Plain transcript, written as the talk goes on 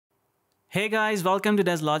Hey guys, welcome to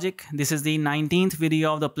DezLogic. This is the 19th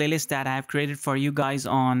video of the playlist that I have created for you guys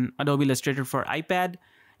on Adobe Illustrator for iPad.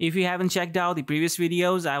 If you haven't checked out the previous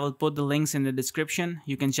videos, I will put the links in the description.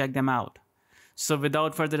 You can check them out. So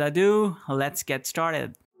without further ado, let's get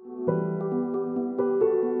started.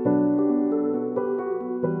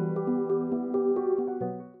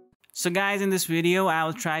 So guys, in this video, I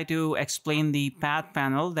will try to explain the path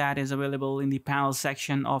panel that is available in the panel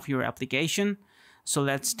section of your application. So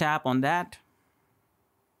let's tap on that.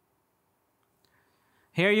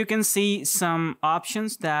 Here you can see some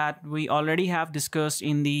options that we already have discussed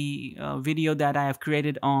in the video that I have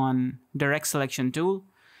created on direct selection tool.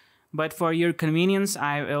 But for your convenience,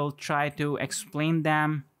 I will try to explain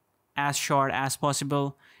them as short as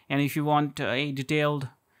possible. And if you want a detailed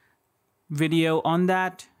video on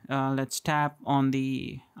that, let's tap on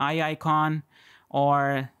the eye icon,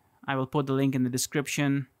 or I will put the link in the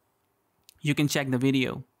description. You can check the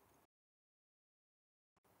video.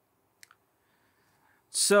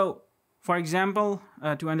 So, for example,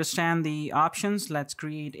 to understand the options, let's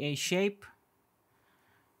create a shape.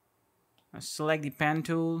 Select the pen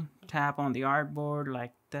tool, tap on the artboard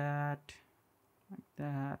like that, like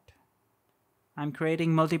that. I'm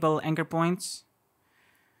creating multiple anchor points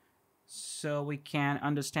so we can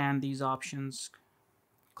understand these options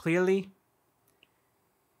clearly.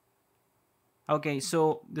 Okay,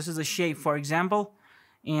 so this is a shape, for example,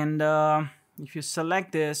 and if you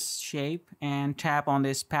select this shape and tap on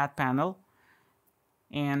this path panel,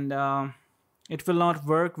 and it will not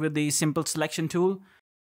work with the simple selection tool.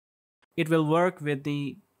 It will work with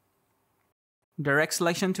the direct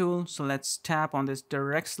selection tool. So let's tap on this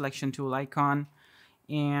direct selection tool icon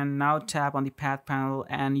and now tap on the path panel,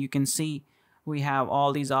 and you can see we have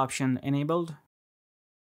all these options enabled.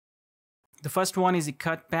 The first one is the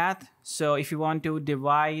cut path. So if you want to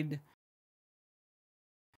divide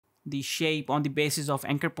the shape on the basis of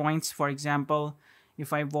anchor points, for example,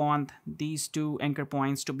 if I want these two anchor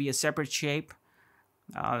points to be a separate shape,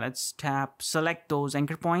 let's select those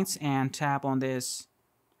anchor points and tap on this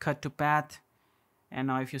cut to path. And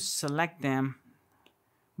now if you select them,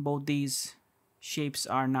 both these shapes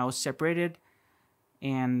are now separated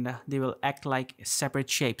and they will act like separate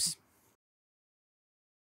shapes.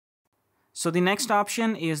 So the next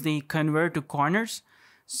option is the convert to corners.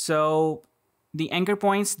 So the anchor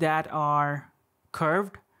points that are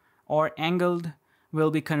curved or angled will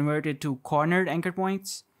be converted to cornered anchor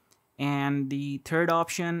points. And the third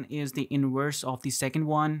option is the inverse of the second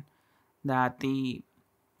one, that the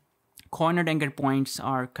cornered anchor points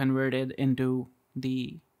are converted into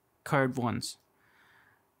the curved ones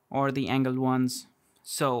or the angled ones.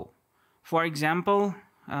 So for example,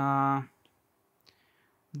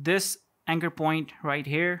 this anchor point right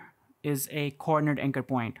here is a cornered anchor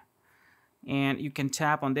point, and you can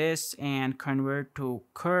tap on this and convert to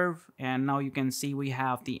curve, and now you can see we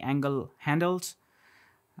have the angle handles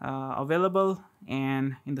available.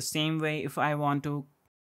 And in the same way, if I want to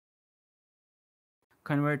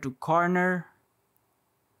convert to corner,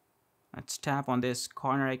 let's tap on this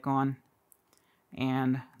corner icon,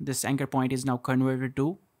 and this anchor point is now converted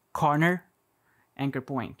to corner anchor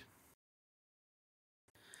point.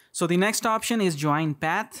 So the next option is join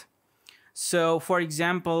path. So for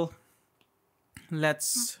example,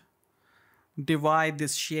 let's divide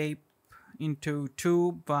this shape into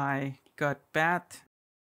two by cut path.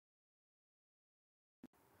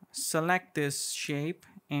 Select this shape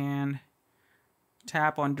and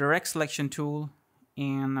tap on direct selection tool,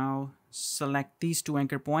 and now select these two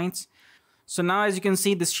anchor points. So now as you can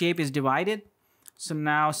see, this shape is divided. So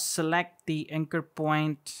now select the anchor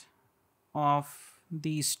point of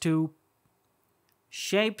these two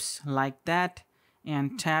shapes like that,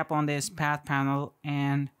 and tap on this path panel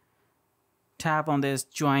and tap on this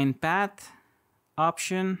join path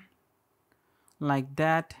option like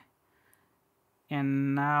that.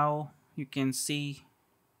 And now you can see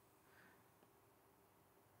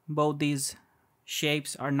both these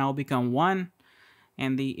shapes are now become one,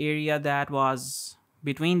 and the area that was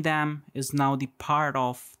between them is now the part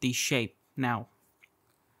of the shape now.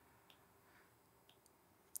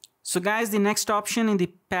 So guys, the next option in the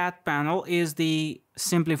path panel is the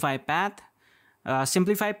simplify path.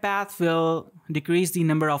 Simplify path will decrease the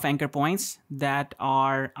number of anchor points that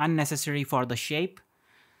are unnecessary for the shape.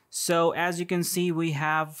 So as you can see, we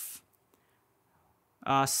have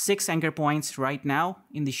 6 anchor points right now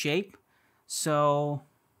in the shape. So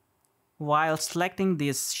while selecting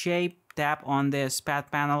this shape, tap on this path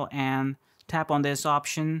panel and tap on this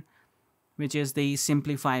option, which is the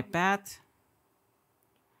simplify path.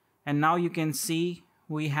 And now you can see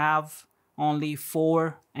we have only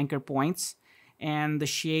 4 anchor points, and the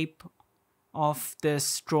shape of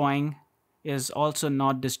this drawing is also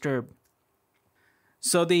not disturbed.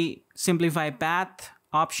 So the simplify path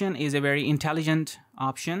option is a very intelligent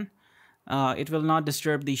option. It will not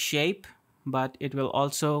disturb the shape, but it will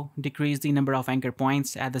also decrease the number of anchor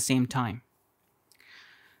points at the same time.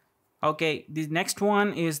 Okay, the next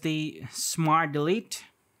one is the smart delete.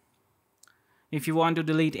 If you want to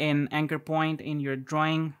delete an anchor point in your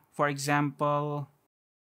drawing, for example,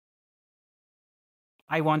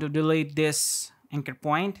 I want to delete this anchor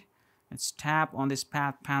point. Let's tap on this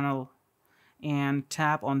path panel and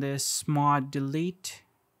tap on this smart delete,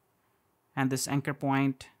 and this anchor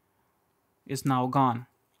point is now gone.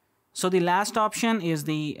 So the last option is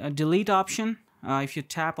the delete option. If you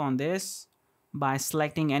tap on this by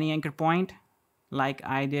selecting any anchor point, like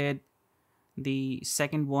I did the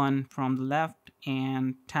second one from the left,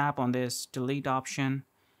 and tap on this delete option,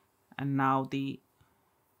 and now the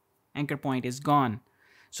anchor point is gone.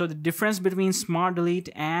 So the difference between smart delete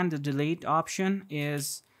and the delete option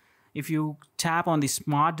is, if you tap on the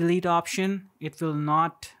smart delete option, it will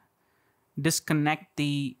not disconnect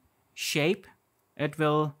the shape. It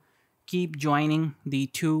will keep joining the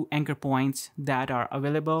two anchor points that are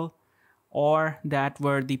available or that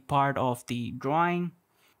were the part of the drawing.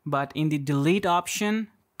 But in the delete option,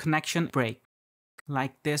 connection break,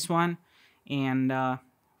 like this one. And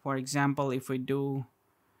for example, if we do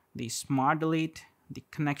the smart delete, the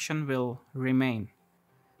connection will remain.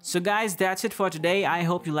 So guys, that's it for today. I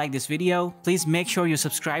hope you like this video. Please make sure you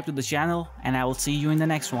subscribe to the channel, and I will see you in the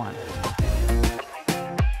next one.